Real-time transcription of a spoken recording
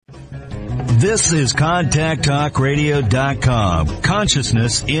This is ContactTalkRadio.com.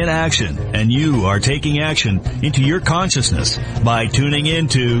 Consciousness in action. And you are taking action into your consciousness by tuning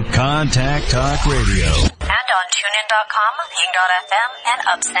into Contact Talk Radio. And on TuneIn.com, Ping.fm, and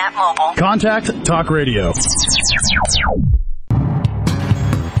UpSnap Mobile. Contact Talk Radio.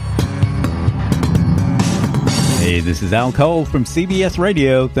 Hey, this is Al Cole from CBS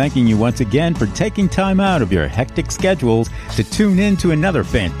Radio, thanking you once again for taking time out of your hectic schedules to tune in to another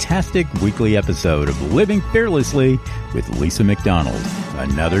fantastic weekly episode of Living Fearlessly with Lisa McDonald.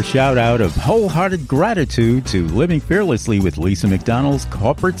 Another shout out of wholehearted gratitude to Living Fearlessly with Lisa McDonald's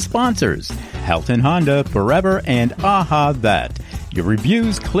corporate sponsors, Health and Honda, Forever, and Aha That. Your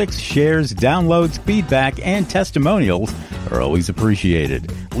reviews, clicks, shares, downloads, feedback, and testimonials are always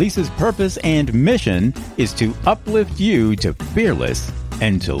appreciated. Lisa's purpose and mission is to uplift you to fearless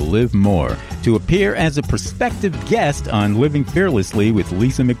and to live more. To appear as a prospective guest on Living Fearlessly with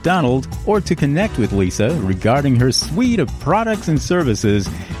Lisa McDonald, or to connect with Lisa regarding her suite of products and services,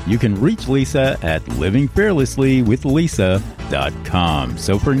 you can reach Lisa at livingfearlesslywithlisa.com.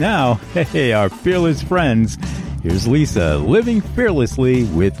 So for now, hey, our fearless friends, here's Lisa, Living Fearlessly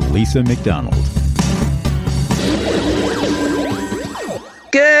with Lisa McDonald.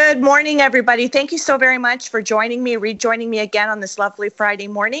 Good morning, everybody. Thank you so very much for rejoining me again on this lovely Friday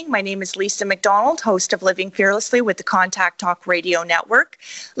morning. My name is Lisa McDonald, host of Living Fearlessly with the Contact Talk Radio Network.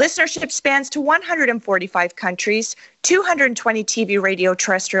 Listenership spans to 145 countries, 220 TV, radio,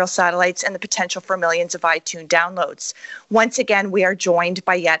 terrestrial satellites, and the potential for millions of iTunes downloads. Once again, we are joined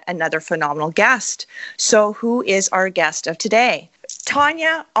by yet another phenomenal guest. So who is our guest of today?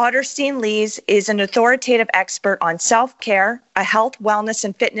 Tanya Otterstein-Lees is an authoritative expert on self-care, a health, wellness,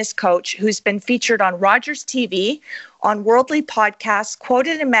 and fitness coach who's been featured on Rogers TV, on worldly podcasts,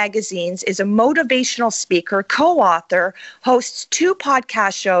 quoted in magazines, is a motivational speaker, co-author, hosts 2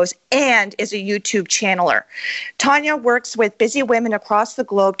 podcast shows, and is a YouTube channeler. Tanya works with busy women across the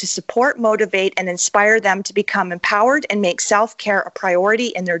globe to support, motivate, and inspire them to become empowered and make self-care a priority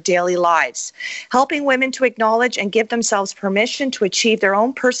in their daily lives, helping women to acknowledge and give themselves permission to achieve their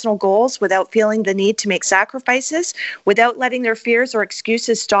own personal goals without feeling the need to make sacrifices, without letting their fears or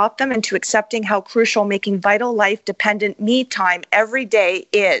excuses stop them, and to accepting how crucial making vital life-dependent me time every day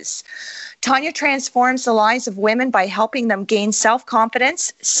is. Tanya transforms the lives of women by helping them gain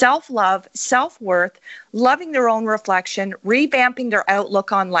self-confidence, self-love, self-worth, loving their own reflection, revamping their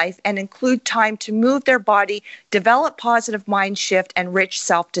outlook on life, and include time to move their body, develop positive mind shift, and rich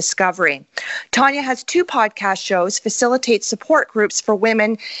self-discovery. Tanya has 2 podcast shows, facilitates support groups for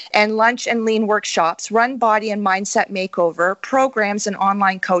women, and lunch and lean workshops, run body and mindset makeover, programs and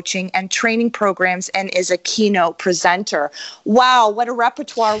online coaching, and training programs, and is a keynote presenter. Wow, what a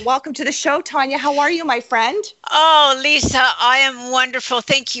repertoire. Welcome to the show, Tanya. How are you, my friend? Oh, Lisa, I am wonderful.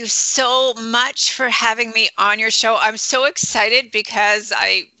 Thank you so much for having me on your show. I'm so excited because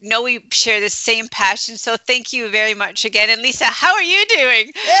I know we share the same passion. So thank you very much again. And Lisa, how are you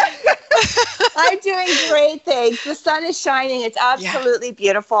doing? I'm doing great, thanks. The sun is shining. It's absolutely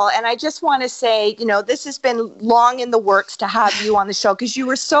beautiful. And I just want to say, this has been long in the works to have you on the show because you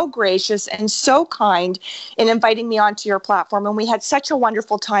were so gracious and so kind in inviting me onto your platform. And we had such a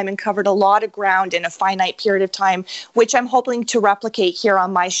wonderful time and covered a lot of ground in a finite period of time, which I'm hoping to replicate here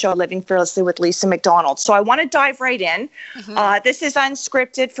on my show, Living Fearlessly with Lisa McDonald. So I want to dive right in. This is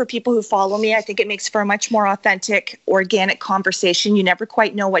unscripted for people who follow me. I think it makes for a much more authentic, organic conversation. You never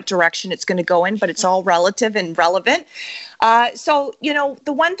quite know what direction it's going to go in, but it's all relative and relevant. So,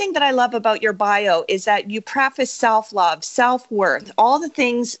 the one thing that I love about your bio is that you preface self-love, self-worth, all the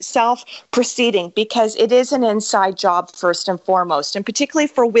things self-preceding, because it is an inside job first and foremost, and particularly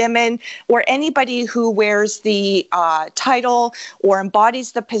for women or anybody who wears the title or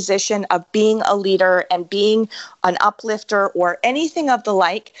embodies the position of being a leader and being an uplifter or anything of the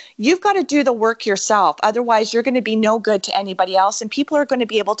like. You've got to do the work yourself. Otherwise, you're going to be no good to anybody else, and people are going to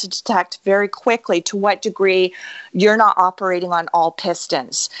be able to detect very quickly to what degree you're not operating on all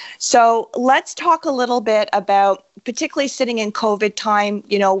pistons. So let's talk a little bit about, particularly sitting in COVID time,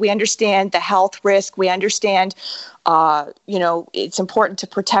 we understand the health risk. We understand, it's important to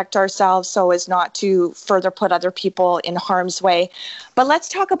protect ourselves so as not to further put other people in harm's way. But let's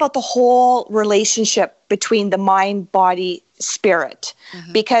talk about the whole relationship between the mind, body, spirit,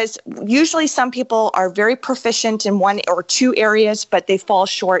 because usually some people are very proficient in one or 2 areas, but they fall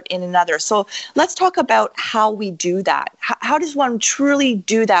short in another. So let's talk about how we do that. How does one truly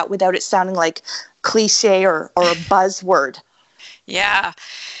do that without it sounding like cliche or a buzzword? Yeah.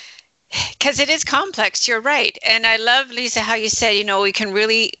 Because it is complex, you're right. And I love, Lisa, how you said, we can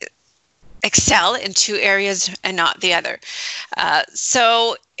really excel in 2 areas and not the other.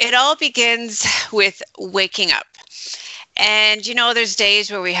 So it all begins with waking up. And, there's days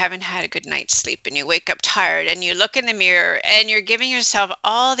where we haven't had a good night's sleep and you wake up tired and you look in the mirror and you're giving yourself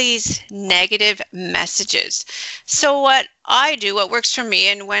all these negative messages. So what I do, what works for me,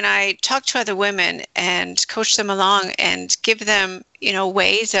 and when I talk to other women and coach them along and give them,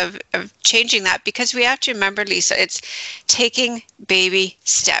 ways of changing that, because we have to remember, Lisa, it's taking baby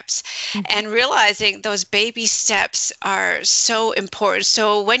steps and realizing those baby steps are so important.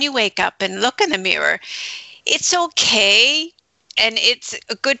 So when you wake up and look in the mirror, it's okay, and it's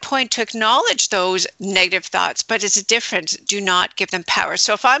a good point to acknowledge those negative thoughts, but it's different. Do not give them power.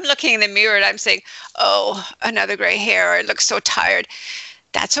 So if I'm looking in the mirror and I'm saying, oh, another gray hair, or I look so tired,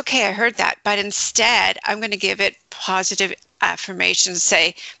 that's okay, I heard that. But instead, I'm going to give it positive affirmations,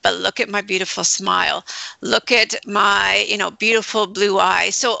 say, but look at my beautiful smile. Look at my, beautiful blue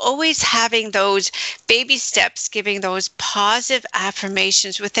eyes. So always having those baby steps, giving those positive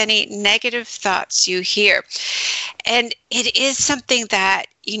affirmations with any negative thoughts you hear. And it is something that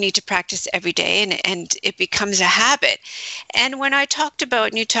you need to practice every day, and it becomes a habit. And when I talked about,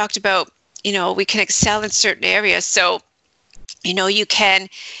 and you talked about, we can excel in certain areas. So, you can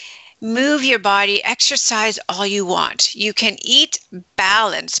move your body, exercise all you want. You can eat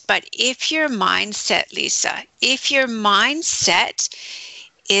balanced, but if your mindset, Lisa, if your mindset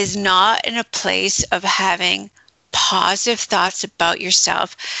is not in a place of having positive thoughts about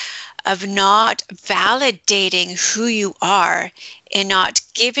yourself, of not validating who you are, and not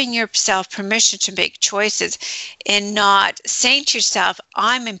giving yourself permission to make choices, and not saying to yourself,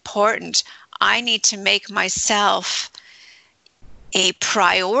 I'm important, I need to make myself a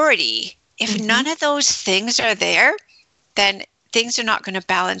priority. If none of those things are there, then things are not going to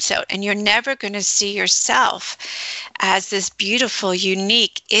balance out, and you're never going to see yourself as this beautiful,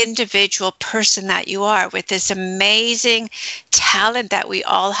 unique, individual person that you are, with this amazing talent that we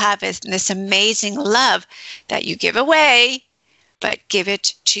all have, and this amazing love that you give away, but give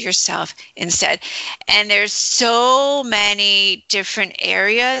it to yourself instead. And there's so many different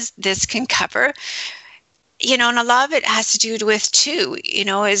areas this can cover. And a lot of it has to do with too,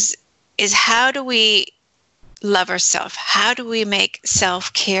 is how do we love ourselves? How do we make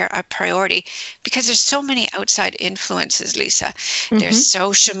self-care a priority? Because there's so many outside influences, Lisa. There's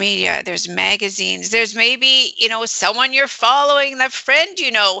social media, there's magazines, there's maybe, someone you're following, that friend,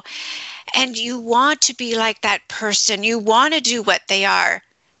 and you want to be like that person. You want to do what they are,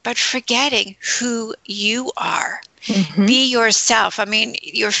 but forgetting who you are. Be yourself. I mean,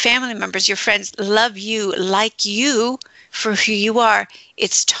 your family members, your friends love you like you for who you are.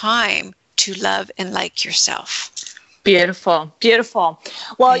 It's time to love and like yourself. Beautiful, beautiful.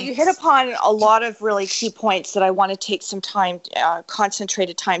 Well, you hit upon a lot of really key points that I want to take some time,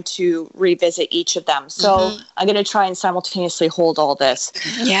 concentrated time to revisit each of them. So I'm going to try and simultaneously hold all this.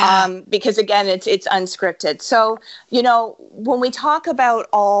 Because again, it's unscripted. So, when we talk about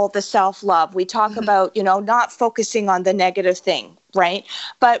all the self-love, we talk about, not focusing on the negative thing. Right.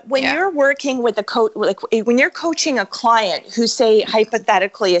 But when you're working with a coach, like when you're coaching a client who, say,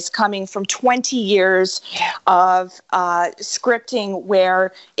 hypothetically is coming from 20 years of scripting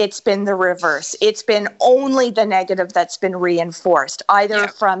where it's been the reverse, it's been only the negative that's been reinforced, either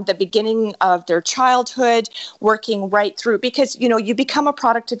from the beginning of their childhood, working right through, because, you become a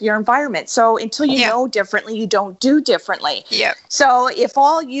product of your environment. So until you know differently, you don't do differently. So if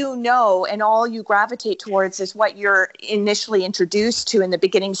all you know and all you gravitate towards is what you're initially introduced to in the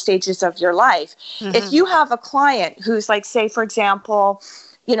beginning stages of your life. If you have a client who's like, say, for example,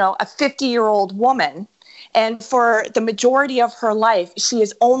 a 50-year-old woman, and for the majority of her life, she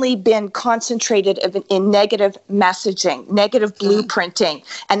has only been concentrated in negative messaging, negative blueprinting,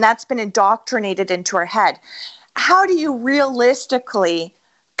 and that's been indoctrinated into her head. How do you realistically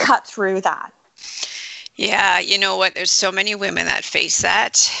cut through that? Yeah, you know what? There's so many women that face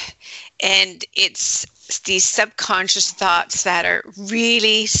that, and it's these subconscious thoughts that are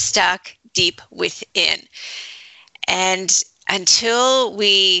really stuck deep within. And until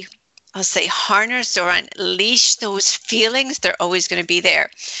we, I'll say, harness or unleash those feelings, they're always going to be there.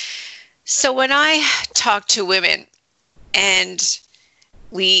 So when I talk to women and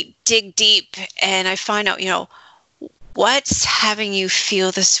we dig deep and I find out, what's having you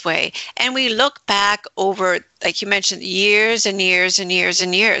feel this way? And we look back over, like you mentioned, years and years and years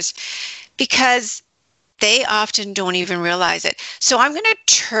and years, because they often don't even realize it. So I'm going to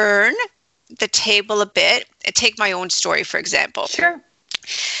turn the table a bit and take my own story, for example. Sure.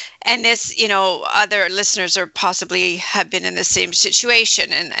 And this, other listeners or possibly have been in the same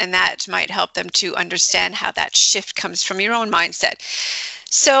situation, and that might help them to understand how that shift comes from your own mindset.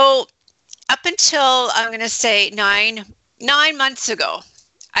 So up until, I'm going to say 9 months ago,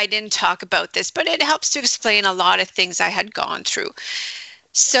 I didn't talk about this, but it helps to explain a lot of things I had gone through.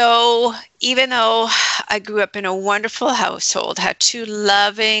 So even though I grew up in a wonderful household, had two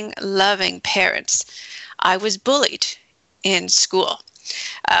loving, loving parents, I was bullied in school.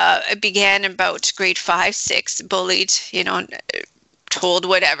 It began about grade 5, 6, bullied, told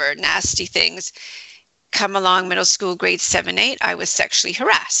whatever, nasty things. Come along middle school, grade 7, 8, I was sexually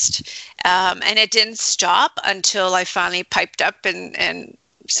harassed. And it didn't stop until I finally piped up and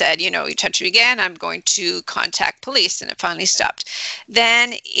said, you touch me again, I'm going to contact police. And it finally stopped.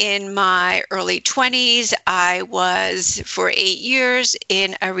 Then in my early 20s, I was for 8 years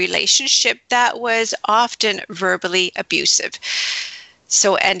in a relationship that was often verbally abusive.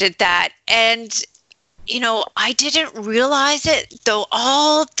 So ended that. And I didn't realize it, though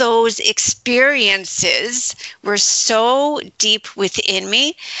all those experiences were so deep within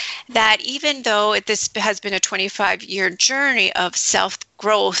me that even though this has been a 25-year journey of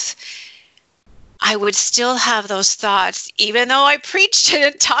self-growth, I would still have those thoughts, even though I preached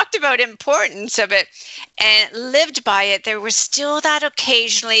it and talked about the importance of it and lived by it. There was still that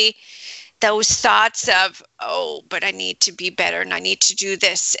occasionally those thoughts of, oh, but I need to be better and I need to do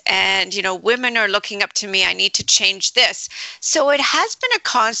this. And, women are looking up to me. I need to change this. So it has been a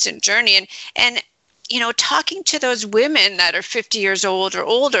constant journey. And talking to those women that are 50 years old or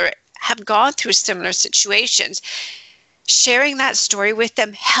older, have gone through similar situations, sharing that story with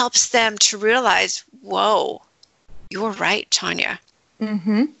them helps them to realize, whoa, you're right, Tanya.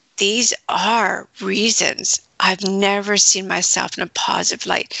 Mm-hmm. These are reasons I've never seen myself in a positive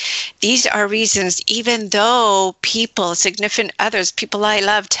light. These are reasons, even though people, significant others, people I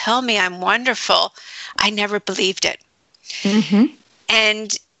love, tell me I'm wonderful, I never believed it. Mm-hmm.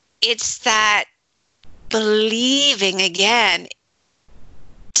 And it's that believing again,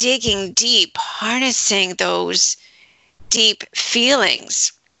 digging deep, harnessing those deep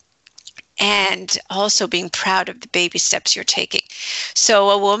feelings, and also being proud of the baby steps you're taking.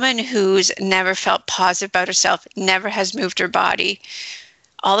 So a woman who's never felt positive about herself, never has moved her body,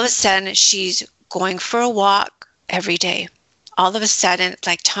 all of a sudden she's going for a walk every day. All of a sudden,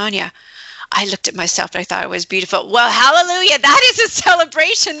 like Tanya, I looked at myself and I thought I was beautiful. Well, hallelujah, that is a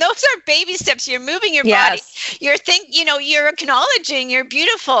celebration. Those are baby steps. You're moving your body. You're acknowledging you're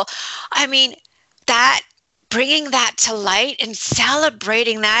beautiful. I mean, that bringing that to light and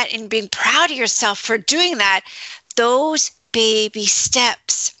celebrating that and being proud of yourself for doing that, those baby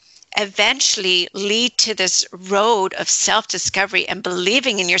steps eventually lead to this road of self-discovery and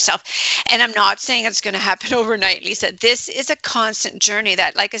believing in yourself. And I'm not saying it's going to happen overnight, Lisa. This is a constant journey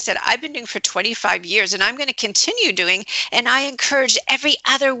that, like I said, I've been doing for 25 years and I'm going to continue doing. And I encourage every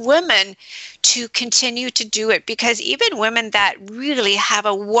other woman to continue to do it, because even women that really have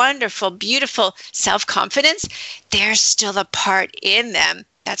a wonderful, beautiful self-confidence, there's still a part in them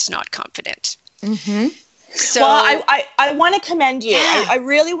that's not confident. Mm-hmm. So, well, I want to commend you. Yeah. I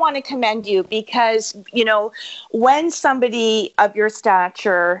really want to commend you because, when somebody of your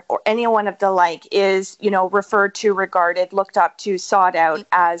stature or anyone of the like is, referred to, regarded, looked up to, sought out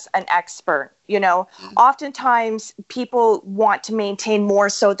as an expert, oftentimes people want to maintain more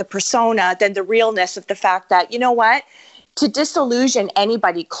so the persona than the realness of the fact that, to disillusion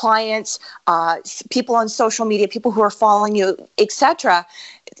anybody, clients, people on social media, people who are following you, etc.,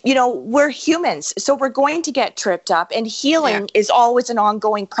 we're humans. So we're going to get tripped up, and healing is always an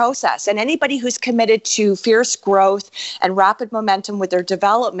ongoing process. And anybody who's committed to fierce growth and rapid momentum with their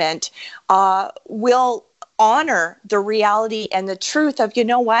development will honor the reality and the truth of,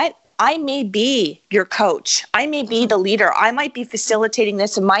 I may be your coach. I may be the leader. I might be facilitating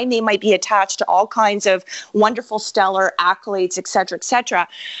this, and my name might be attached to all kinds of wonderful, stellar accolades, et cetera, et cetera.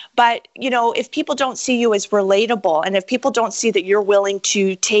 But, if people don't see you as relatable, and if people don't see that you're willing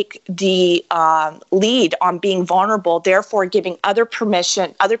to take the lead on being vulnerable, therefore giving other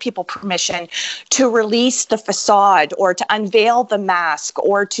people permission to release the facade or to unveil the mask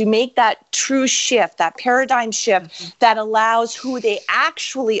or to make that true shift, that paradigm shift that allows who they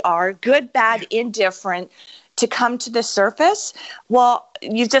actually are, good, bad, indifferent, to come to the surface, well,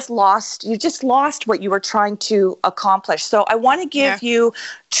 you've just lost what you were trying to accomplish. So I want to give you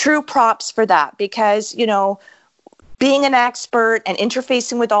true props for that, because, being an expert and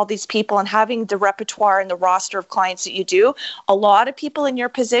interfacing with all these people and having the repertoire and the roster of clients that you do, a lot of people in your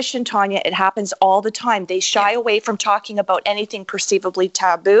position, Tanya, it happens all the time. They shy away from talking about anything perceivably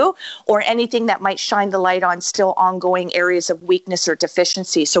taboo or anything that might shine the light on still ongoing areas of weakness or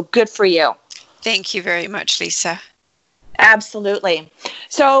deficiency. So good for you. Thank you very much, Lisa. Absolutely.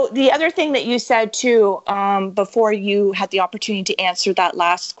 So the other thing that you said too, before you had the opportunity to answer that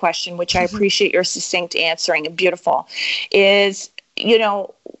last question, which I appreciate your succinct answering and beautiful, is, you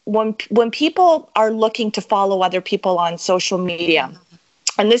know, when people are looking to follow other people on social media,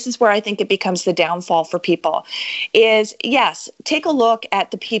 and this is where I think it becomes the downfall for people, is yes, take a look at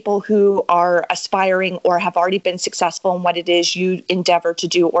the people who are aspiring or have already been successful in what it is you endeavor to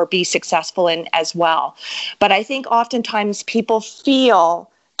do or be successful in as well. But I think oftentimes people feel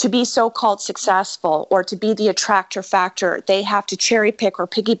to be so-called successful or to be the attractor factor, they have to cherry pick or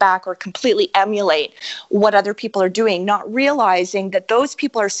piggyback or completely emulate what other people are doing, not realizing that those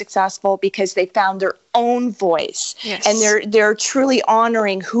people are successful because they found their own voice. Yes. And they're truly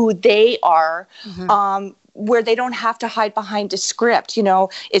honoring who they are, where they don't have to hide behind a script. You know,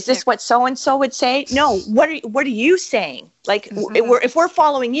 is this what so-and-so would say? No, what are you saying? Like, if we're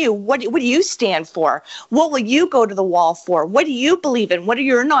following you, what do you stand for? What will you go to the wall for? What do you believe in? What are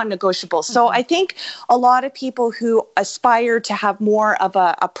your non-negotiables? So I think a lot of people who aspire to have more of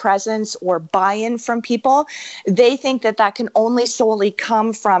a presence or buy-in from people, they think that can only solely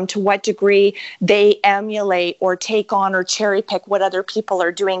come from to what degree they emulate or take on or cherry pick what other people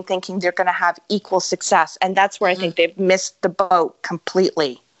are doing, thinking they're going to have equal success. And that's where I think they've missed the boat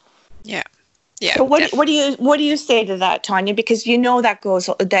completely. Yeah. Yeah. So what do you say to that, Tanya? Because you know that goes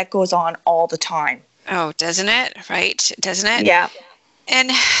on all the time. Oh, doesn't it? Right? Doesn't it? Yeah. And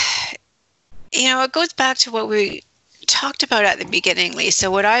you know, it goes back to what we talked about at the beginning,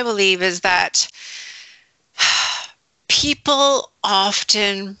 Lisa. What I believe is that people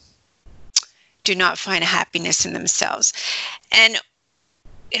often do not find happiness in themselves. And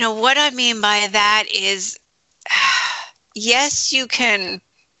you know what I mean by that is, yes, you can,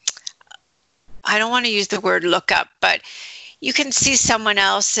 I don't want to use the word look up, but you can see someone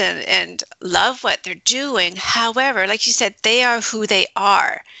else and love what they're doing. However, like you said, they are who they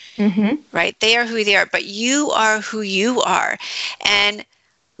are, right? They are who they are, but you are who you are. And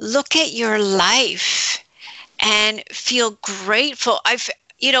look at your life and feel grateful.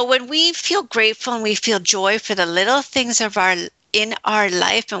 You know, when we feel grateful and we feel joy for the little things in our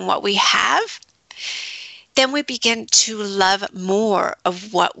life and what we have, then we begin to love more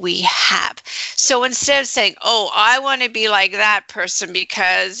of what we have. So instead of saying, oh, I want to be like that person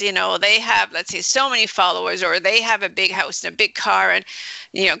because, you know, they have, let's say, so many followers, or they have a big house and a big car, and,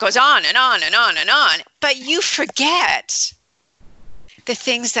 you know, it goes on and on and on and on. But you forget the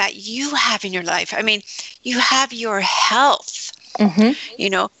things that you have in your life. I mean, you have your health, you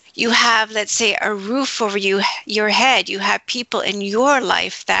know, you have, let's say, a roof over your head. You have people in your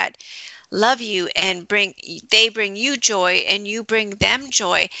life that love you and they bring you joy and you bring them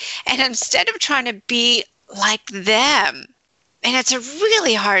joy. And instead of trying to be like them, and it's a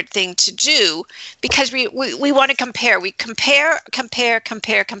really hard thing to do because we want to compare. We compare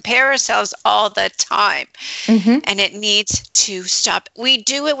ourselves all the time. And it needs to stop. We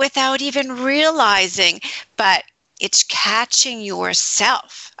do it without even realizing, but it's catching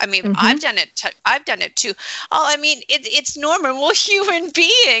yourself. I mean, I've done it too. Oh, I mean, it's normal. We're human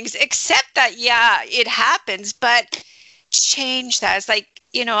beings, except that, yeah, it happens, but change that. It's like,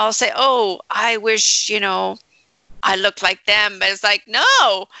 you know, I'll say, oh, I wish, you know, I looked like them, but it's like,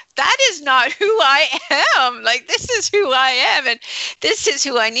 no, that is not who I am. Like, this is who I am, and this is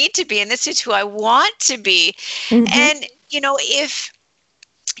who I need to be, and this is who I want to be. And, you know, if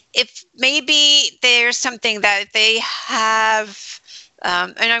maybe there's something that they have,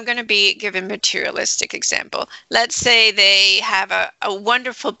 and I'm going to give a materialistic example. Let's say they have a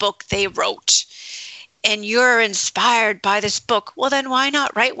wonderful book they wrote, and you're inspired by this book. Well, then why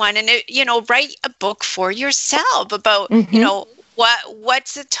not write one? And, you know, write a book for yourself about, you know,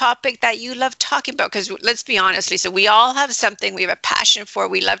 what's the topic that you love talking about? Because let's be honest, Lisa, we all have something we have a passion for,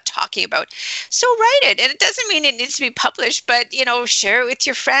 we love talking about. So write it. And it doesn't mean it needs to be published, but, you know, share it with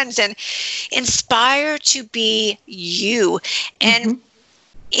your friends and inspire to be you. And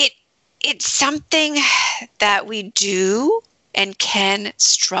it's something that we do and can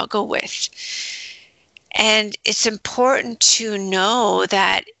struggle with. And it's important to know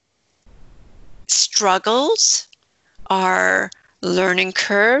that struggles are learning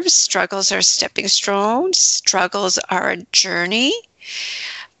curves, struggles are stepping stones, struggles are a journey.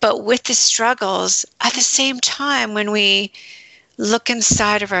 But with the struggles, at the same time, when we look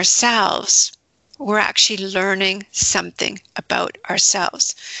inside of ourselves, we're actually learning something about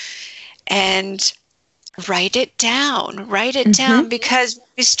ourselves. And write it down, because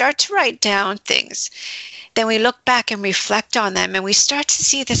we start to write down things. Then we look back and reflect on them, and we start to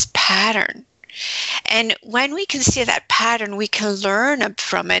see this pattern. And when we can see that pattern, we can learn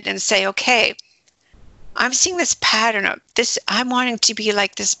from it and say, okay, I'm seeing this pattern of this. I'm wanting to be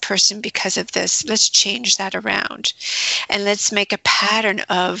like this person because of this. Let's change that around. And let's make a pattern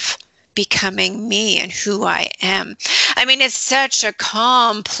of becoming me and who I am? I mean, it's such a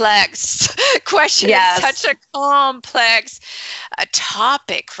complex question. Yes. It's such a complex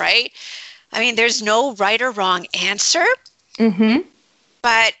topic, right? I mean, there's no right or wrong answer,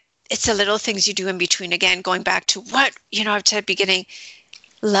 but it's the little things you do in between. Again, going back to what, I've said at the beginning,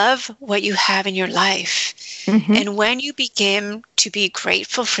 love what you have in your life. And when you begin to be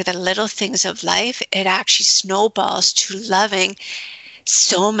grateful for the little things of life, it actually snowballs to loving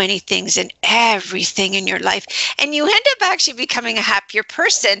so many things and everything in your life. And you end up actually becoming a happier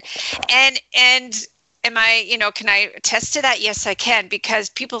person. And am I, can I attest to that? Yes, I can, because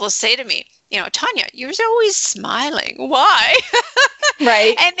people will say to me, Tanya, you're always smiling. Why?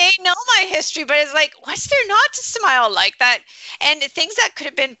 Right. And they know my history, but it's like, what's there not to smile like that? And things that could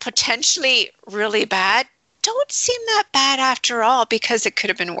have been potentially really bad don't seem that bad after all, because it could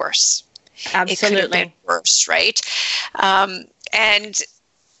have been worse. Absolutely. It could have been worse, right? And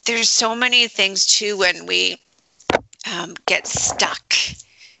there's so many things too when we get stuck.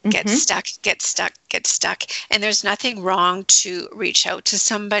 Get stuck. And there's nothing wrong to reach out to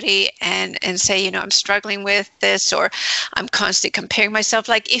somebody and say, I'm struggling with this, or I'm constantly comparing myself.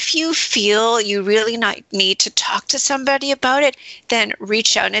 Like, if you feel you really need to talk to somebody about it, then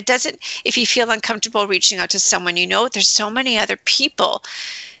reach out. And if you feel uncomfortable reaching out to someone, there's so many other people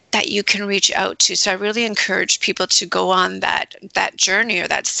that you can reach out to. So I really encourage people to go on that journey, or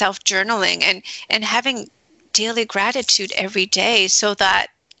that self-journaling, and having daily gratitude every day, so that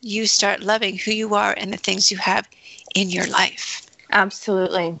you start loving who you are and the things you have in your life.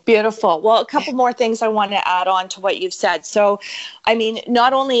 Absolutely. Beautiful. Well, a couple more things I want to add on to what you've said. So, I mean,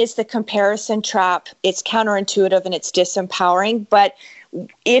 not only is the comparison trap, it's counterintuitive and it's disempowering, but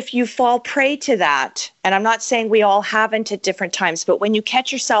if you fall prey to that, and I'm not saying we all haven't at different times, but when you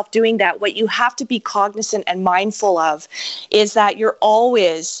catch yourself doing that, what you have to be cognizant and mindful of is that you're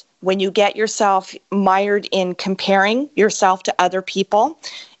always, when you get yourself mired in comparing yourself to other people,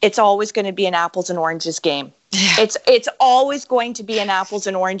 it's always going to be an apples and oranges game. Yeah. It's always going to be an apples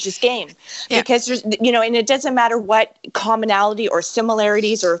and oranges game, because there's, and it doesn't matter what commonality or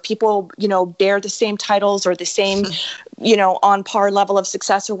similarities, or if people, bear the same titles or the same, on par level of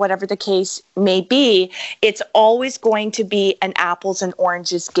success, or whatever the case may be, it's always going to be an apples and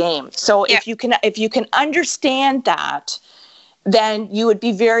oranges game. So if you can understand that, then you would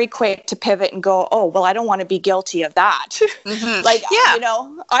be very quick to pivot and go, oh, well, I don't want to be guilty of that.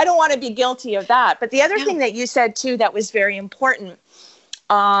 I don't want to be guilty of that. But the other thing that you said too, that was very important,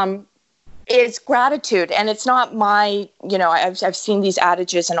 is gratitude. And it's not my, I've seen these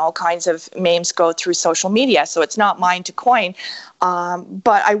adages and all kinds of memes go through social media, so it's not mine to coin.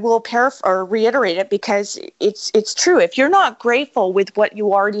 But I will reiterate it, because it's true. If you're not grateful with what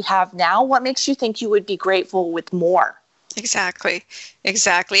you already have now, what makes you think you would be grateful with more? Exactly.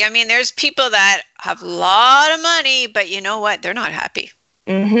 I mean, there's people that have a lot of money, but you know what? They're not happy.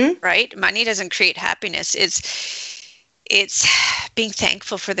 Right? Money doesn't create happiness. It's being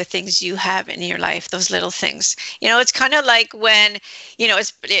thankful for the things you have in your life, those little things. It's kind of like when,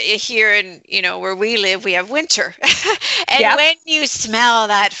 it's here in, where we live, we have winter. And when you smell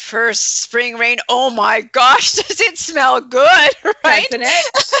that first spring rain, oh my gosh, does it smell good, right? Doesn't it?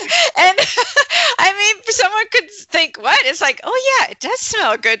 And I mean, someone could think, what? It's like, oh yeah, it does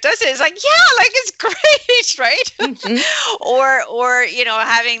smell good, does it? It's like, yeah, like it's great, right? Or,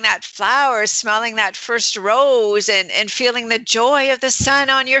 having that flower, smelling that first rose, and feeling the joy of the sun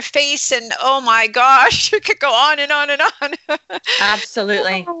on your face, and oh my gosh, it could go on and on and on.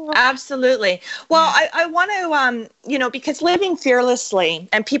 Absolutely. Well, I want to, because living fearlessly,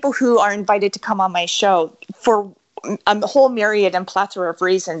 and people who are invited to come on my show for a whole myriad and plethora of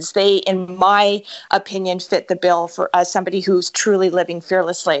reasons, they, in my opinion, fit the bill for somebody who's truly living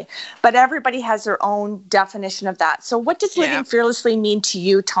fearlessly. But everybody has their own definition of that. So what does living fearlessly mean to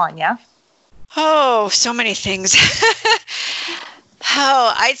you, Tanya? Oh, so many things.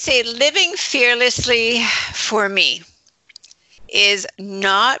 I'd say living fearlessly for me is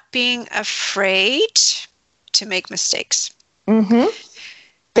not being afraid to make mistakes.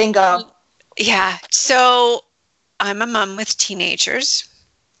 Bingo. Yeah. So I'm a mom with teenagers.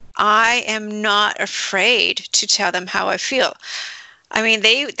 I am not afraid to tell them how I feel. I mean,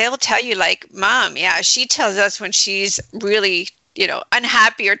 they'll tell you, like, Mom, she tells us when she's really,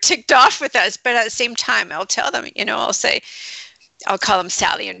 unhappy or ticked off with us. But at the same time, I'll tell them, I'll call them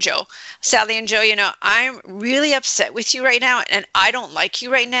Sally and Joe. Sally and Joe, I'm really upset with you right now, and I don't like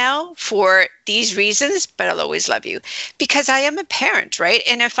you right now for these reasons, but I'll always love you, because I am a parent, right?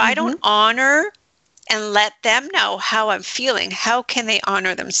 And if I don't honor and let them know how I'm feeling. How can they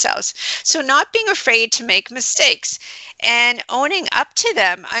honor themselves? So not being afraid to make mistakes and owning up to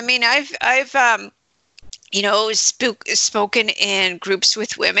them. I mean, I've spoken in groups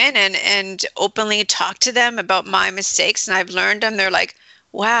with women and openly talked to them about my mistakes, and I've learned them. They're like,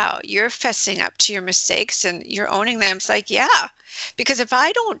 wow, you're fessing up to your mistakes and you're owning them. It's like, yeah, because if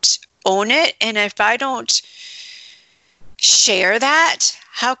I don't own it and if I don't share that,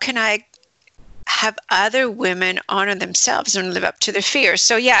 how can I have other women honor themselves and live up to their fear?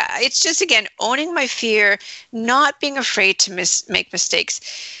 So yeah, it's just, again, owning my fear, not being afraid to make mistakes,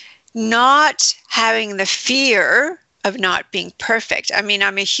 not having the fear of not being perfect. I mean,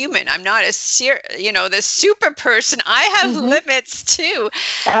 I'm a human. I'm not the super person. I have limits too.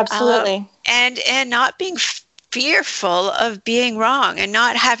 Absolutely. And not being fearful of being wrong, and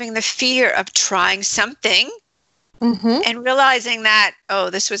not having the fear of trying something and realizing that,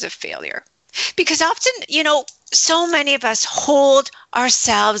 oh, this was a failure. Because often, so many of us hold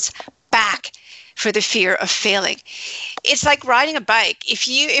ourselves back for the fear of failing. It's like riding a bike.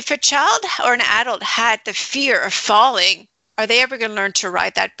 If a child or an adult had the fear of falling, are they ever going to learn to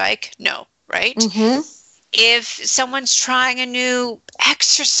ride that bike? No, right? If someone's trying a new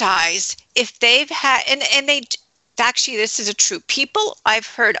exercise, if they've had, and they, actually, this is a true, people I've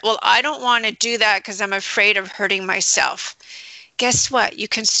heard, well, I don't want to do that because I'm afraid of hurting myself. Guess what? You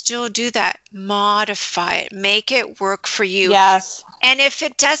can still do that. Modify it. Make it work for you. Yes. And if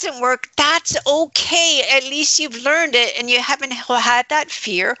it doesn't work, that's okay. At least you've learned it and you haven't had that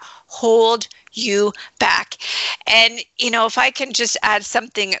fear hold you back. And, if I can just add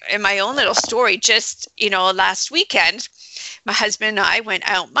something in my own little story, just, last weekend, my husband and I went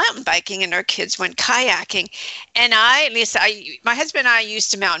out mountain biking and our kids went kayaking. And my husband and I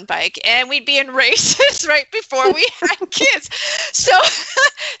used to mountain bike, and we'd be in races right before we had kids. So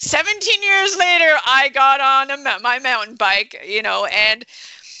 17 years later, I got on my mountain bike, and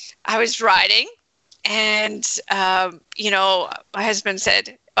I was riding, and, my husband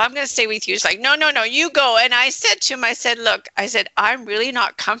said, I'm going to stay with you. He's like, no, you go. And I said to him, look, I'm really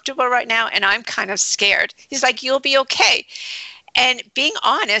not comfortable right now, and I'm kind of scared. He's like, you'll be okay. And being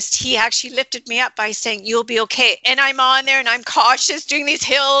honest, he actually lifted me up by saying, you'll be okay. And I'm on there and I'm cautious doing these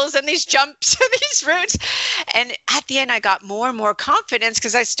hills and these jumps and these routes. And at the end, I got more and more confidence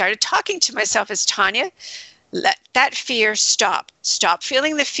because I started talking to myself as Tanya. Let that fear stop. Stop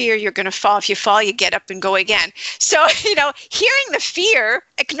feeling the fear. You're going to fall. If you fall, you get up and go again. So, hearing the fear,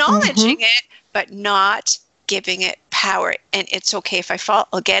 acknowledging it, but not giving it power. And it's okay if I fall,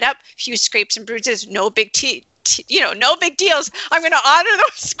 I'll get up. A few scrapes and bruises, no big no big deals. I'm going to honor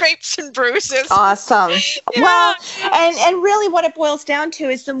those scrapes and bruises. Awesome. Well, and really what it boils down to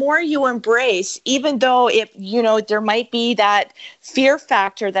is the more you embrace, even though there might be that fear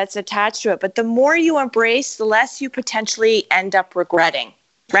factor that's attached to it, but the more you embrace, the less you potentially end up regretting,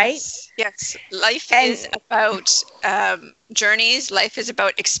 right? Yes. Life is about journeys. Life is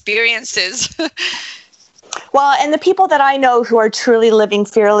about experiences. Well, and the people that I know who are truly living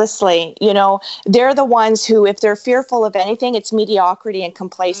fearlessly, they're the ones who, if they're fearful of anything, it's mediocrity and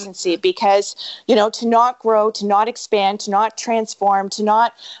complacency, because, to not grow, to not expand, to not transform, to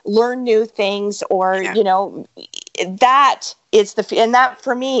not learn new things, or, that is and that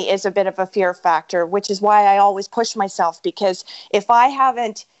for me is a bit of a fear factor, which is why I always push myself, because if I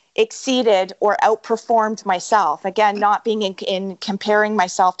haven't exceeded or outperformed myself, again, not being in comparing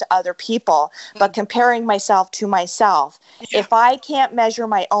myself to other people, but comparing myself to myself. If I can't measure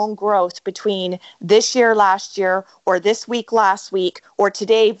my own growth between this year, last year, or this week, last week, or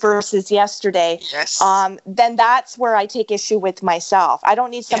today versus yesterday, then that's where I take issue with myself. I don't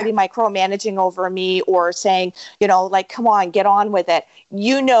need somebody micromanaging over me or saying, come on, get on with it.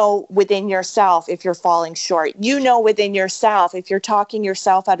 Within yourself if you're falling short. Within yourself if you're talking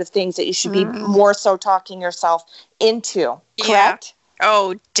yourself out of things that you should be more so talking yourself into. Correct? Yeah.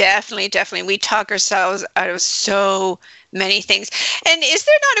 Oh, definitely. We talk ourselves out of so many things. And is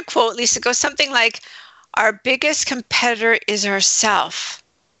there not a quote, Lisa, goes something like, our biggest competitor is ourself?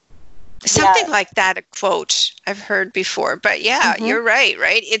 Something like that, a quote I've heard before. But you're right?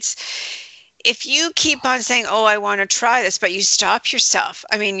 It's, if you keep on saying, oh, I want to try this, but you stop yourself.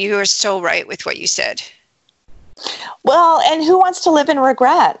 I mean, you are so right with what you said. Well, and who wants to live in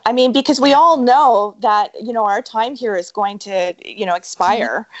regret? I mean, because we all know that, our time here is going to,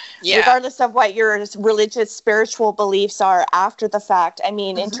 expire, regardless of what your religious, spiritual beliefs are after the fact. I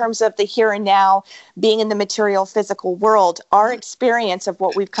mean, in terms of the here and now, being in the material, physical world, our experience of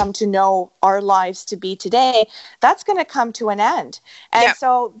what we've come to know our lives to be today, that's going to come to an end. And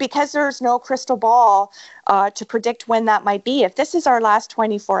so because there's no crystal ball, to predict when that might be. If this is our last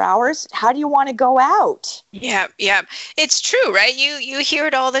 24 hours, how do you want to go out? Yeah. It's true, right? You hear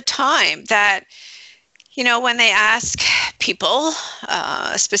it all the time that, when they ask people,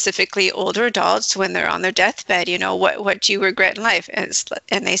 specifically older adults, when they're on their deathbed, what do you regret in life?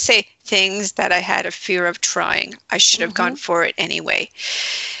 And they say, things that I had a fear of trying. I should have gone for it anyway.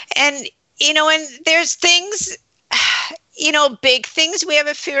 And, and there's things, big things we have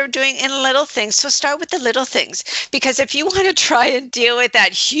a fear of doing and little things. So start with the little things, because if you want to try and deal with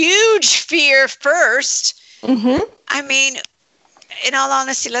that huge fear first, I mean, in all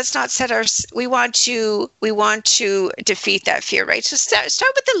honesty, let's not we want to defeat that fear, right? So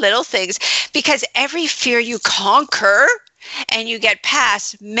start with the little things, because every fear you conquer and you get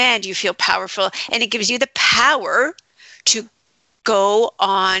past, man, do you feel powerful, and it gives you the power to go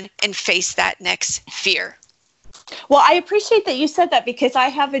on and face that next fear. Well, I appreciate that you said that, because I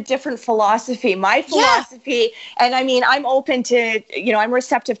have a different philosophy. My philosophy, and I mean, I'm open to, I'm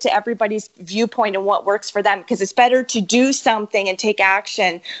receptive to everybody's viewpoint and what works for them, because it's better to do something and take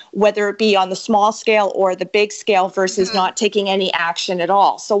action, whether it be on the small scale or the big scale, versus not taking any action at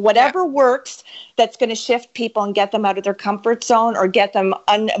all. So whatever works that's going to shift people and get them out of their comfort zone or get them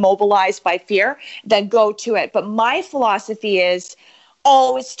unmobilized by fear, then go to it. But my philosophy is,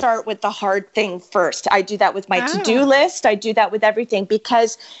 always start with the hard thing first. I do that with my to-do list. I do that with everything,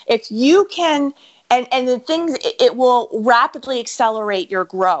 because if you can, and the things, it will rapidly accelerate your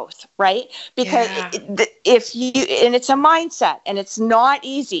growth, right? Because if you, and it's a mindset, and it's not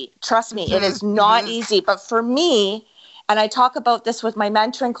easy. Trust me, it is not easy. But for me, and I talk about this with my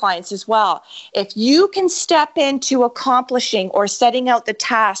mentoring clients as well, if you can step into accomplishing or setting out the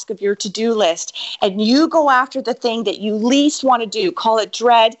task of your to-do list, and you go after the thing that you least want to do, call it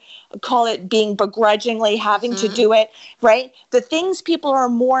dread, call it being begrudgingly having to do it, right? The things people are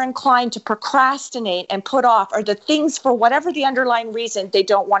more inclined to procrastinate and put off are the things, for whatever the underlying reason, they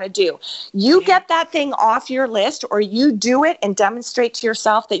don't want to do. You get that thing off your list, or you do it and demonstrate to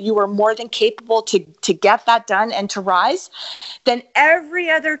yourself that you are more than capable to get that done and to rise, then every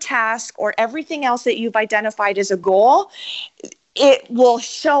other task or everything else that you've identified as a goal, it will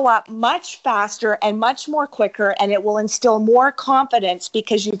show up much faster and much more quicker, and it will instill more confidence,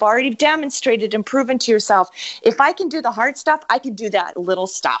 because you've already demonstrated and proven to yourself, if I can do the hard stuff, I can do that little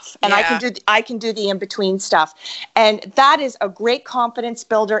stuff, and I can do the in-between stuff. And that is a great confidence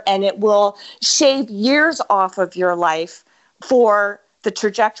builder, and it will shave years off of your life for the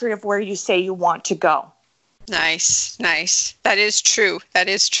trajectory of where you say you want to go. Nice. That is true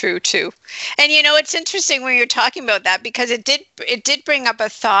too. And it's interesting when you're talking about that, because it did bring up a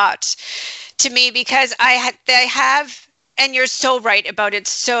thought to me, because I have, and you're so right about it,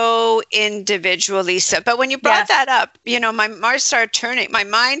 so individual, Lisa. But when you brought that up, my mind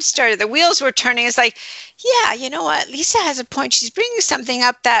started, the wheels were turning. It's like, yeah, you know what? Lisa has a point. She's bringing something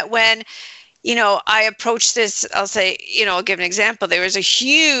up that when I approached this, I'll say, I'll give an example. There was a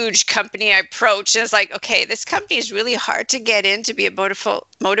huge company I approached, and it's like, okay, this company is really hard to get in to be a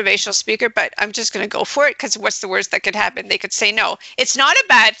motivational speaker, but I'm just going to go for it, because what's the worst that could happen? They could say no. It's not a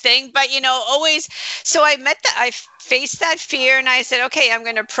bad thing, but always. So I faced that fear, and I said, okay, I'm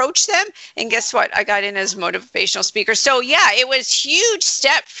going to approach them. And guess what? I got in as a motivational speaker. So yeah, it was a huge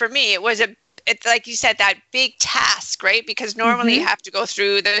step for me. It's like you said, that big task, right? Because normally you have to go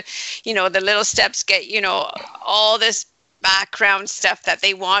through the little steps, get, all this background stuff that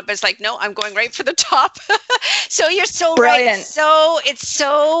they want, but it's like, no, I'm going right for the top. So you're so brilliant. Right. So it's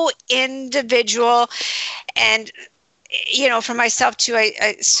so individual. And, for myself too,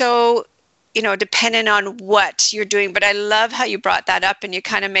 I depending on what you're doing. But I love how you brought that up, and you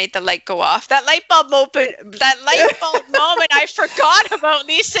kind of made the light go off. That light bulb moment, I forgot about,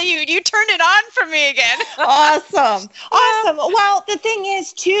 Lisa. You turned it on for me again. Awesome. Well, the thing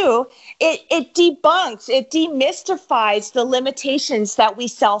is too, it demystifies the limitations that we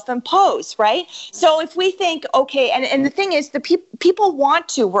self-impose, right? So if we think, okay, and the thing is, the people want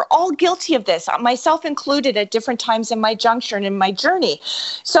to, we're all guilty of this, myself included, at different times in my juncture and in my journey.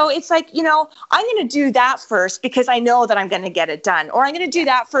 So it's like, I'm going to do that first because I know that I'm going to get it done. Or I'm going to do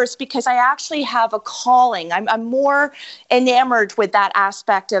that first because I actually have a calling. I'm more enamored with that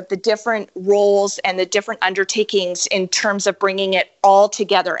aspect of the different roles and the different undertakings in terms of bringing it all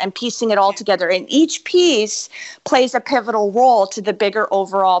together and piecing it all together. And each piece plays a pivotal role to the bigger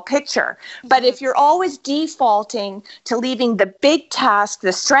overall picture. But if you're always defaulting to leaving the big task,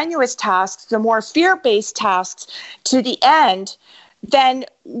 the strenuous tasks, the more fear-based tasks to the end, then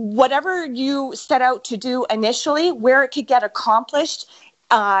whatever you set out to do initially, where it could get accomplished,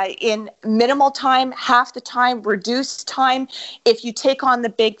 in minimal time, half the time, reduced time, if you take on the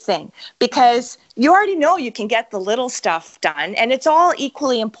big thing, because you already know you can get the little stuff done, and it's all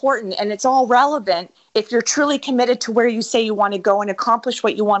equally important and it's all relevant if you're truly committed to where you say you want to go and accomplish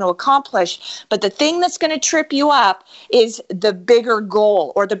what you want to accomplish. But the thing that's going to trip you up is the bigger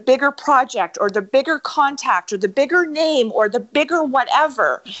goal or the bigger project or the bigger contact or the bigger name or the bigger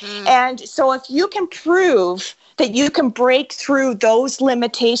whatever. And so if you can prove that you can break through those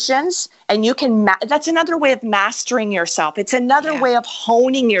limitations and you can, that's another way of mastering yourself. It's another way of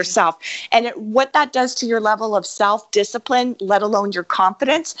honing yourself. And what that does to your level of self-discipline, let alone your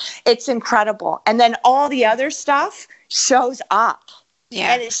confidence, it's incredible. And then all the other stuff shows up.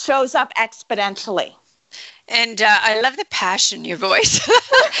 Yeah. And it shows up exponentially. And I love the passion in your voice,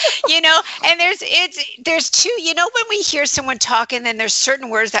 and there's two, when we hear someone talking, then there's certain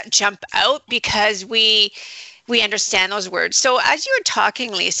words that jump out because we understand those words. So as you were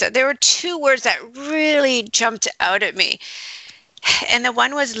talking, Lisa, there were two words that really jumped out at me. And the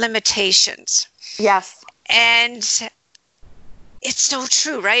one was limitations. Yes. And it's so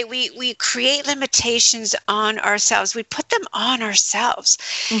true, right? We create limitations on ourselves. We put them on ourselves.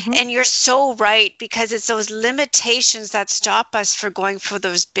 And you're so right, because it's those limitations that stop us from going for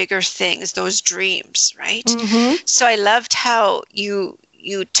those bigger things, those dreams, right? So I loved how you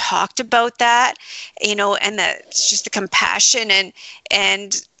talked about that, and just the compassion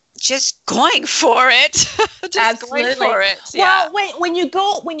and just going for it. Absolutely. Going for it. Yeah. Well, when you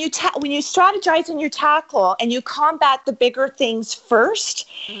strategize and you tackle and you combat the bigger things first,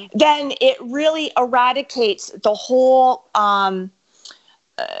 then it really eradicates the whole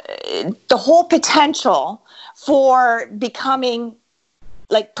potential for becoming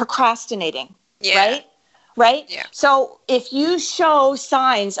like procrastinating. Right? Yeah. So if you show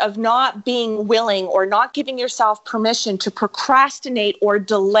signs of not being willing or not giving yourself permission to procrastinate or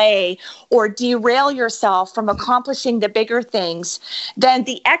delay or derail yourself from accomplishing the bigger things, then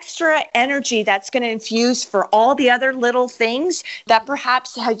the extra energy that's going to infuse for all the other little things that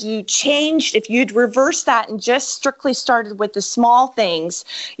perhaps had you changed, if you'd reversed that and just strictly started with the small things,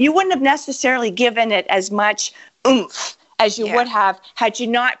 you wouldn't have necessarily given it as much oomph as you would have had you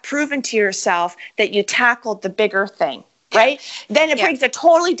not proven to yourself that you tackled the bigger thing, right? Then it brings a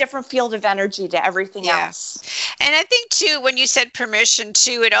totally different field of energy to everything else. And I think, too, when you said permission,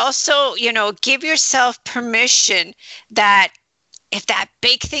 too, it also, give yourself permission that if that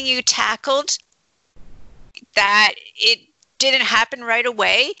big thing you tackled, that it didn't happen right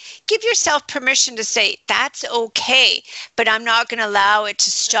away, give yourself permission to say, that's okay, but I'm not going to allow it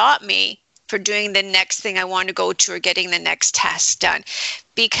to stop me for doing the next thing I want to go to or getting the next task done.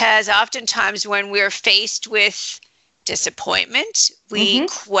 Because oftentimes when we're faced with disappointment, we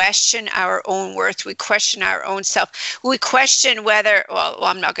question our own worth, we question our own self, we question whether,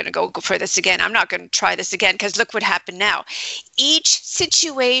 I'm not going to go for this again, I'm not going to try this again because look what happened now. Each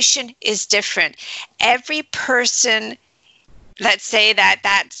situation is different. Every person, let's say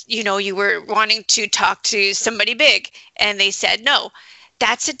that's, you were wanting to talk to somebody big and they said no.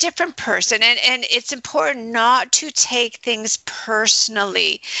 That's a different person. And it's important not to take things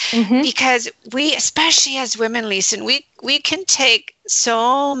personally because we, especially as women, Lisa, we can take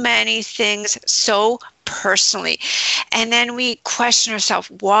so many things so personally. And then we question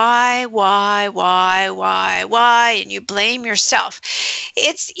ourselves, why? And you blame yourself.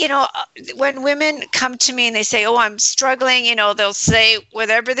 It's, when women come to me and they say, I'm struggling, they'll say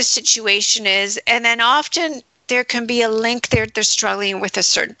whatever the situation is. And then often there can be a link there. They're struggling with a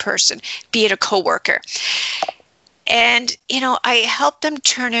certain person, be it a coworker. And, I help them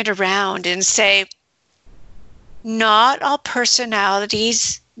turn it around and say, not all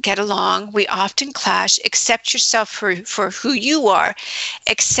personalities get along. We often clash. Accept yourself for who you are.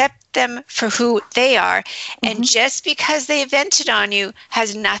 Accept them for who they are. And just because they vented on you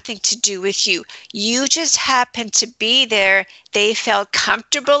has nothing to do with you. You just happen to be there. They felt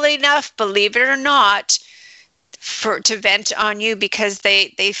comfortable enough, believe it or not, to vent on you because they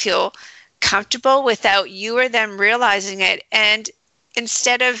feel comfortable without you or them realizing it. And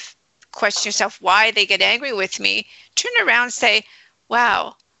instead of question yourself why they get angry with me, turn around and say,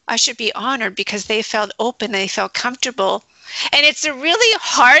 wow, I should be honored because they felt open, they felt comfortable. And it's a really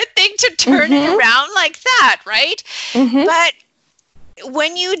hard thing to turn it around like that, right? But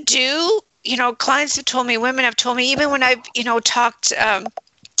when you do, clients have told me, women have told me, even when I've, talked,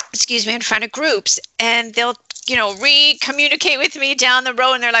 in front of groups, and they'll re-communicate with me down the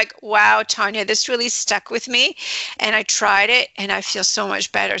road and they're like, wow, Tanya, this really stuck with me and I tried it and I feel so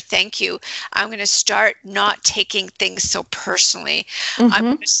much better. Thank you. I'm going to start not taking things so personally. I'm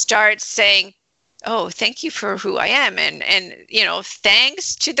going to start saying, oh, thank you for who I am. And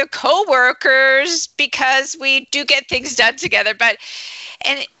thanks to the coworkers, because we do get things done together.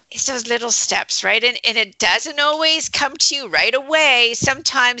 And it's those little steps, right? And it doesn't always come to you right away.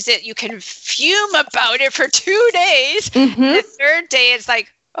 Sometimes you can fume about it for 2 days. Mm-hmm. The third day, it's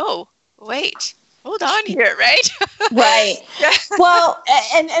like, oh, wait, hold on here, right? Right. Well,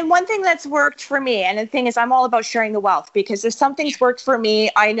 and one thing that's worked for me, and the thing is, I'm all about sharing the wealth, because if something's worked for me,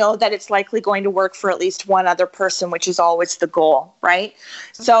 I know that it's likely going to work for at least one other person, which is always the goal, right?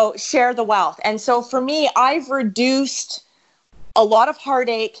 Mm-hmm. So share the wealth. And so for me, I've reduced a lot of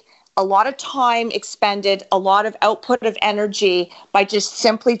heartache, a lot of time expended, a lot of output of energy by just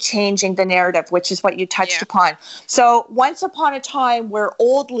simply changing the narrative, which is what you touched upon. So once upon a time where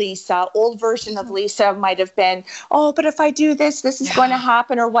old version of Lisa might have been, oh, but if I do this, this is going to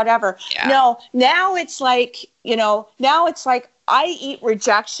happen or whatever. Yeah. No, now it's like, I eat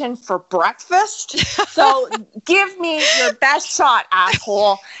rejection for breakfast. So give me your best shot,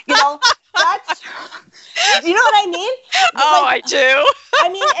 asshole. That's, you know what I mean? Oh, I do. I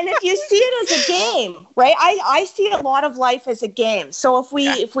mean, and if you see it as a game, right? I see a lot of life as a game. So if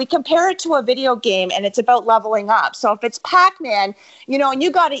we compare it to a video game, and it's about leveling up. So if it's Pac-Man, and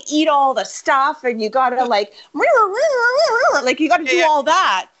you got to eat all the stuff, and you got to you got to do all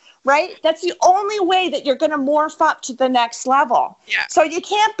that. Right? That's the only way that you're going to morph up to the next level. Yeah. So you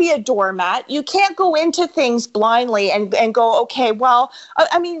can't be a doormat. You can't go into things blindly and go, okay, well,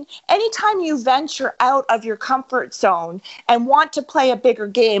 I mean, anytime you venture out of your comfort zone and want to play a bigger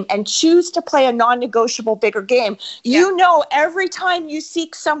game and choose to play a non-negotiable bigger game, every time you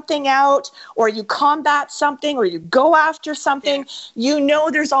seek something out or you combat something or you go after something,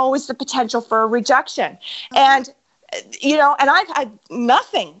 there's always the potential for a rejection. Mm-hmm. And and I've had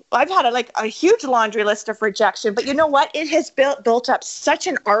nothing. I've had a huge laundry list of rejection, but you know what? It has built up such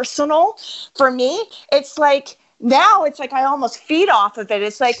an arsenal for me. It's like, now it's like I almost feed off of it.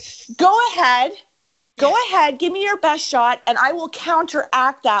 It's like, go ahead, give me your best shot, and I will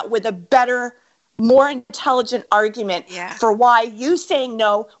counteract that with a better, more intelligent argument for why you saying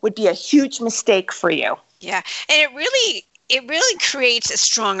no would be a huge mistake for you. Yeah. And it really creates a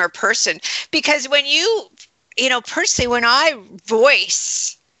stronger person, because when personally, when I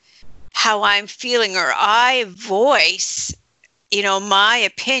voice how I'm feeling, or I voice, my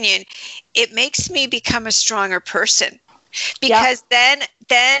opinion, it makes me become a stronger person, because then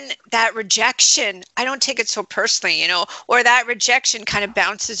that rejection, I don't take it so personally, or that rejection kind of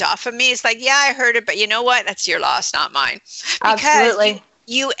bounces off of me. It's like, yeah, I heard it, but you know what? That's your loss, not mine. Because absolutely.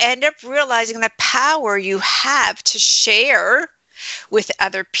 You end up realizing the power you have to share with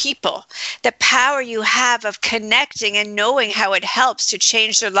other people, the power you have of connecting and knowing how it helps to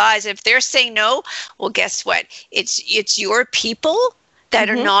change their lives. If they're saying no, well, guess what? It's your people that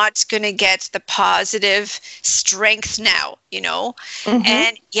are not going to get the positive strength now, Mm-hmm.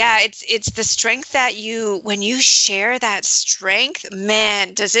 And it's the strength that when you share that strength,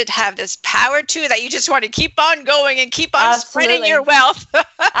 man, does it have this power to it that you just want to keep on going and keep on spreading your wealth.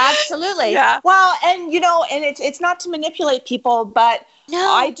 Absolutely. Yeah. Well, and it's not to manipulate people, but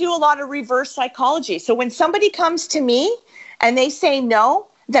I do a lot of reverse psychology. So when somebody comes to me and they say no,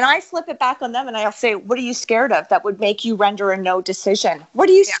 then I flip it back on them and I'll say, what are you scared of that would make you render a no decision? What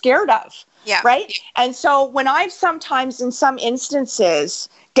are you scared of? Yeah. Right? Yeah. And so when I've sometimes, in some instances,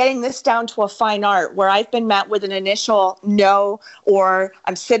 getting this down to a fine art, where I've been met with an initial no, or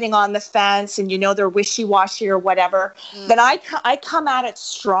I'm sitting on the fence and they're wishy-washy or whatever, then I come at it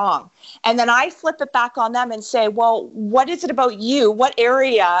strong. And then I flip it back on them and say, well, what is it about you? What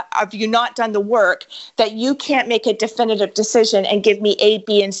area have you not done the work that you can't make a definitive decision and give me A,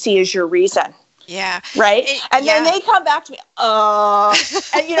 B, and C as your reason? Yeah. Right. And then they come back to me,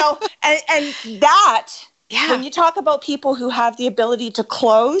 and that, when you talk about people who have the ability to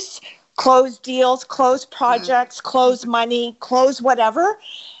close deals, close projects, close money, close whatever,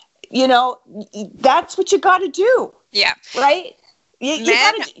 that's what you got to do. Yeah. Right. You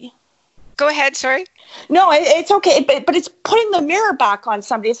got to. Go ahead. Sorry. No, it's okay. But it's putting the mirror back on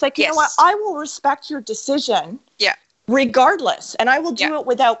somebody. It's like, you know what? I will respect your decision. Yeah. Regardless. And I will do it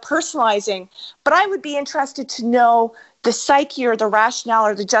without personalizing. But I would be interested to know the psyche or the rationale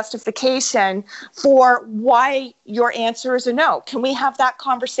or the justification for why your answer is a no. Can we have that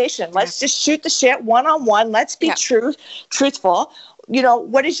conversation? Let's just shoot the shit one-on-one. Let's be truthful.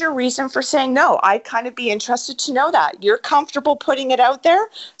 What is your reason for saying no? I'd kind of be interested to know that. You're comfortable putting it out there.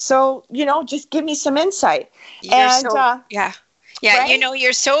 So, just give me some insight. Right?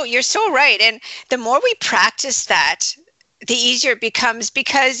 You're so right. And the more we practice that, the easier it becomes,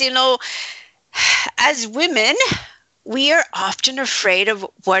 because, as women, we are often afraid of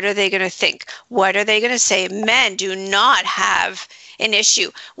what are they going to think? What are they going to say? Men do not have an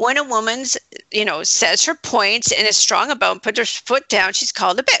issue. When a woman's, says her points and is strong about and put her foot down, she's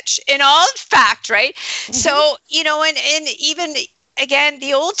called a bitch. In all fact, right? Mm-hmm. So, and even again,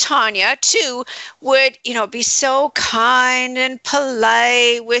 the old Tanya too would, be so kind and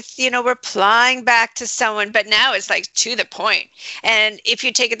polite with, replying back to someone. But now it's like to the point. And if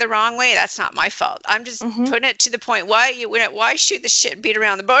you take it the wrong way, that's not my fault. I'm just putting it to the point. Why shoot the shit and beat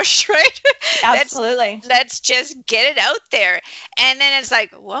around the bush, right? Absolutely. Let's just get it out there. And then it's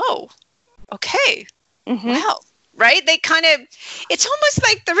like, whoa, okay, well. Right? They kind of, it's almost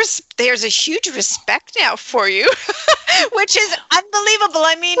like there's a huge respect now for you, which is unbelievable.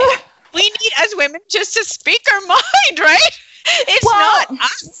 I mean, we need as women just to speak our mind, right?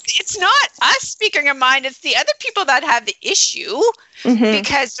 It's not us speaking our mind. It's the other people that have the issue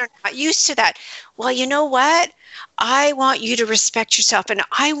because they're not used to that. Well, you know what? I want you to respect yourself, and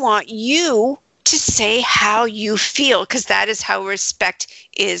I want you to say how you feel, because that is how respect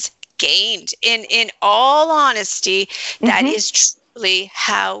is gained. In all honesty, that is truly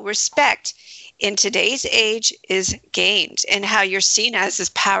how respect in today's age is gained, and how you're seen as this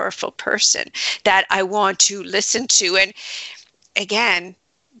powerful person that I want to listen to. And again,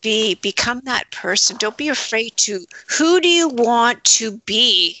 become that person. Don't be afraid to. Who do you want to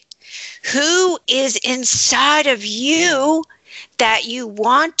be? Who is inside of you that you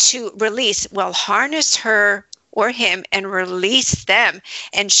want to release? Well, harness her or him and release them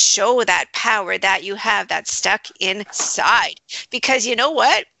and show that power that you have that's stuck inside. Because you know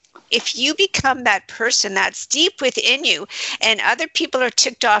what? If you become that person that's deep within you and other people are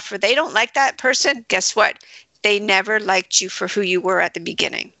ticked off or they don't like that person, guess what? They never liked you for who you were at the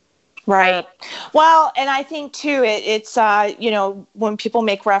beginning. Right. Well, and I think too, it's, when people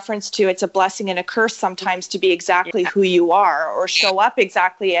make reference to it's a blessing and a curse sometimes to be exactly who you are or show up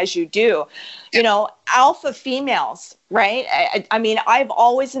exactly as you do. Alpha females, right? I mean, I've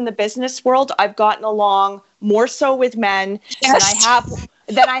always in the business world, I've gotten along more so with men than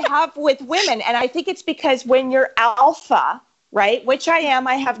I have with women. And I think it's because when you're alpha, right, which I am,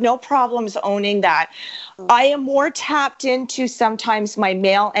 I have no problems owning that. I am more tapped into sometimes my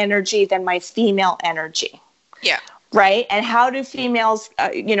male energy than my female energy. Yeah. Right. And how do females,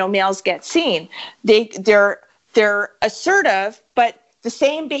 males get seen? They're assertive, but the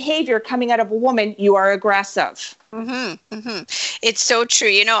same behavior coming out of a woman, you are aggressive. It's so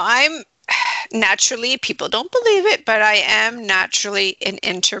true. I'm naturally, people don't believe it, but I am naturally an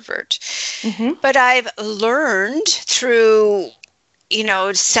introvert. But I've learned through,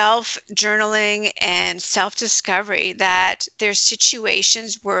 self-journaling and self-discovery that there's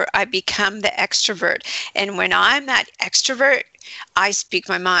situations where I become the extrovert. And when I'm that extrovert, I speak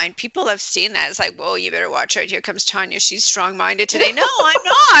my mind. People have seen that. It's like, whoa, you better watch out. Here comes Tanya. She's strong-minded today. No, I'm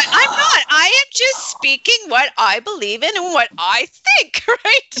not. I am just speaking what I believe in and what I think,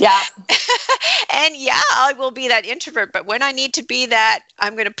 right? Yeah. And I will be that introvert. But when I need to be that,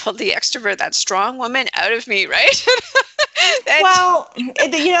 I'm going to pull the extrovert, that strong woman out of me, right? Well,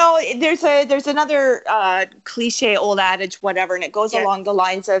 there's another cliche old adage, whatever, and it goes along the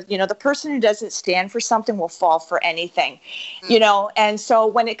lines of, the person who doesn't stand for something will fall for anything. And so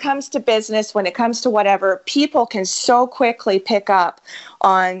when it comes to business, when it comes to whatever, people can so quickly pick up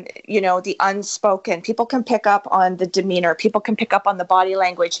on, the unspoken. People can pick up on the demeanor. People can pick up on the body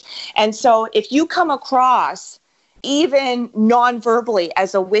language. And so if you come across even non-verbally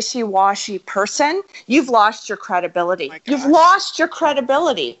as a wishy-washy person, you've lost your credibility. You've lost your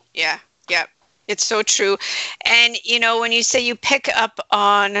credibility. Yeah. It's so true. And, when you say you pick up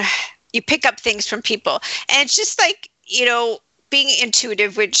things from people, and it's just like, being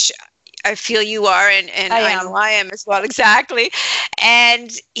intuitive, which I feel you are, and I know I am as well. Exactly.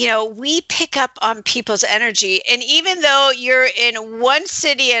 And, we pick up on people's energy. And even though you're in one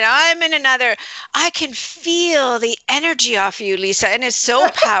city and I'm in another, I can feel the energy off you, Lisa. And it's so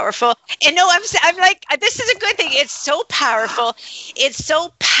powerful. And I'm like, this is a good thing. It's so powerful. It's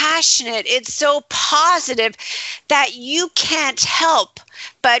so passionate. It's so positive that you can't help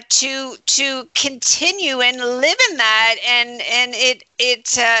but to continue and live in that. And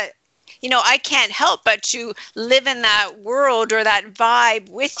I can't help but to live in that world or that vibe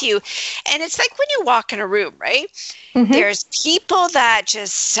with you. And it's like when you walk in a room, right? There's people that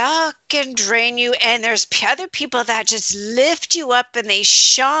just suck and drain you, and there's other people that just lift you up, and they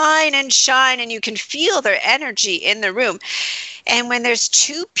shine and shine, and you can feel their energy in the room. And when there's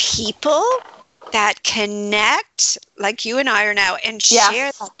two people that connect like you and I are now and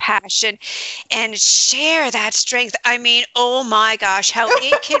share that passion and share that strength. I mean, oh my gosh, how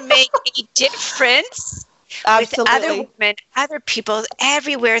it can make a difference Absolutely. with other women, other people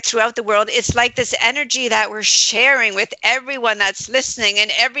everywhere throughout the world. It's like this energy that we're sharing with everyone that's listening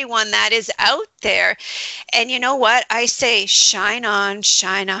and everyone that is out there. And you know what? I say shine on,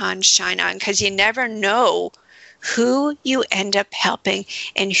 shine on, shine on, because you never know who you end up helping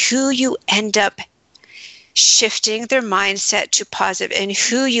and who you end up shifting their mindset to positive, and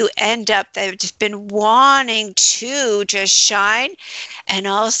who you end up, they've just been wanting to just shine, and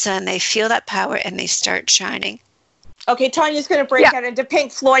all of a sudden they feel that power and they start shining. Okay, Tanya's going to break out into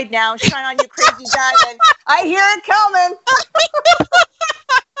Pink Floyd now. Shine on, you crazy diamond. I hear it coming.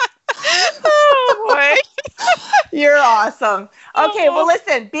 Oh, boy. You're awesome. Okay, well,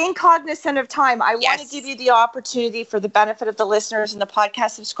 listen, being cognizant of time, I want to give you the opportunity for the benefit of the listeners and the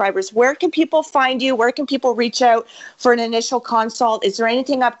podcast subscribers. Where can people find you? Where can people reach out for an initial consult? Is there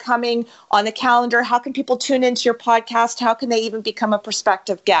anything upcoming on the calendar? How can people tune into your podcast? How can they even become a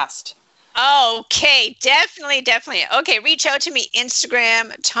prospective guest? Okay, definitely. Okay, reach out to me.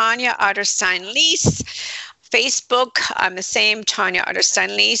 Instagram, Tanya Otterstein-Leese. Facebook, I'm the same, Tanya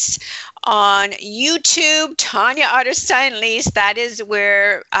Otterstein-Leese. On YouTube, Tanya Otterstein-Leese. That is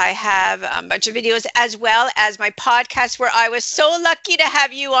where I have a bunch of videos, as well as my podcast, where I was so lucky to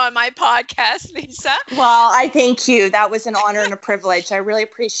have you on my podcast, Lisa. Well, I thank you. That was an honor and a privilege. I really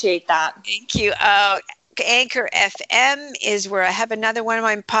appreciate that. Thank you. Anchor FM is where I have another one of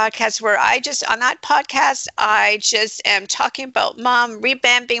my podcasts where on that podcast, I just am talking about mom,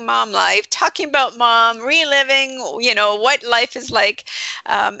 revamping mom life, talking about mom, reliving, what life is like.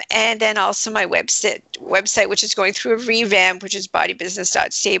 And then also my website, which is going through a revamp, which is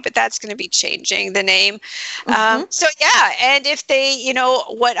bodybusiness.ca, but that's going to be changing the name. So yeah. And if they,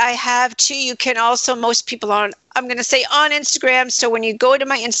 what I have too, you can also, most people I'm going to say on Instagram. So when you go to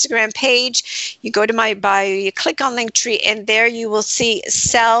my Instagram page, you go to my bio, you click on Linktree, and there you will see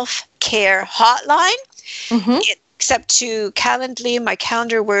self-care hotline. Except to Calendly, my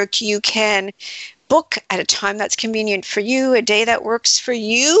calendar work, you can book at a time that's convenient for you, a day that works for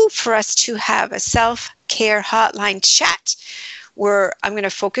you, for us to have a self-care hotline chat where I'm going to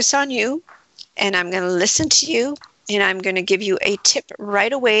focus on you and I'm going to listen to you and I'm going to give you a tip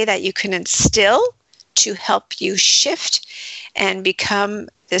right away that you can instill to help you shift and become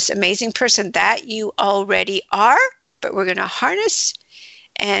this amazing person that you already are, but we're going to harness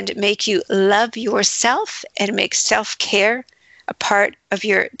and make you love yourself and make self-care a part of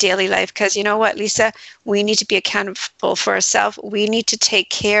your daily life. Because you know what, Lisa, we need to be accountable for ourselves. We need to take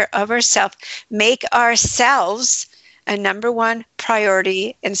care of ourselves, make ourselves a number one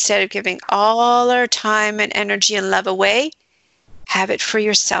priority instead of giving all our time and energy and love away. Have it for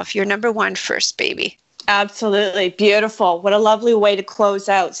yourself. You're number one first, baby. Absolutely. Beautiful. What a lovely way to close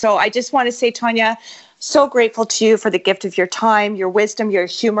out. So I just want to say, Tanya, so grateful to you for the gift of your time, your wisdom, your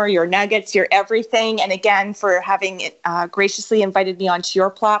humor, your nuggets, your everything. And again, for having graciously invited me onto your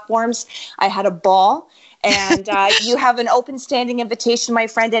platforms. I had a ball. And you have an open standing invitation, my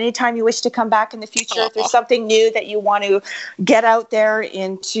friend, anytime you wish to come back in the future. If there's something new that you want to get out there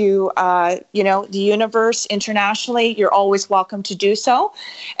into, the universe internationally, you're always welcome to do so.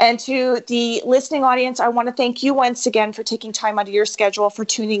 And to the listening audience, I want to thank you once again for taking time out of your schedule, for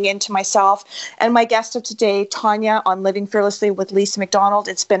tuning in to myself and my guest of today, Tanya, on Living Fearlessly with Lisa McDonald.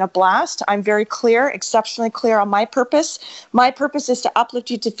 It's been a blast. I'm very clear, exceptionally clear on my purpose. My purpose is to uplift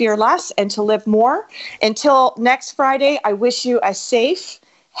you to fear less and to live more. Until next Friday, I wish you a safe,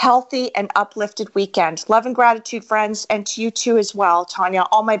 healthy, and uplifted weekend. Love and gratitude, friends, and to you too as well, Tanya.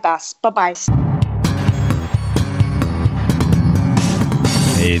 All my best. Bye-bye.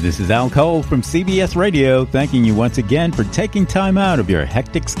 Hey, this is Al Cole from CBS Radio, thanking you once again for taking time out of your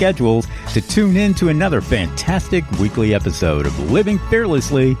hectic schedules to tune in to another fantastic weekly episode of Living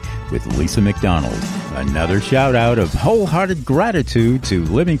Fearlessly with Lisa McDonald. Another shout out of wholehearted gratitude to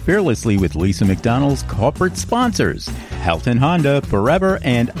Living Fearlessly with Lisa McDonald's corporate sponsors, Helton Honda, Forever,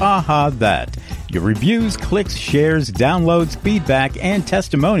 and Aha That. Your reviews, clicks, shares, downloads, feedback, and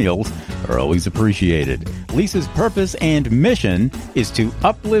testimonials are always appreciated. Lisa's purpose and mission is to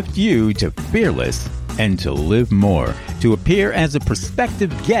uplift you to fearless and to live more. To appear as a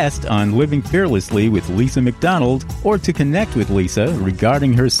prospective guest on Living Fearlessly with Lisa McDonald, or to connect with Lisa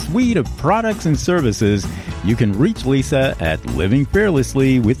regarding her suite of products and services, you can reach Lisa at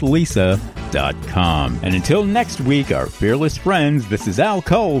livingfearlesslywithlisa.com. And until next week, our fearless friends, this is Al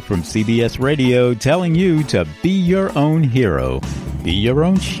Cole from CBS Radio telling you to be your own hero, be your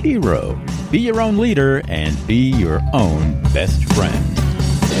own shero, be your own leader, and be your own best friend.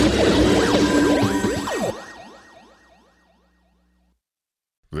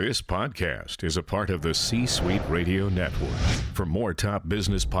 This podcast is a part of the C-Suite Radio Network. For more top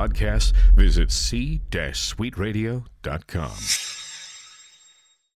business podcasts, visit c-suiteradio.com.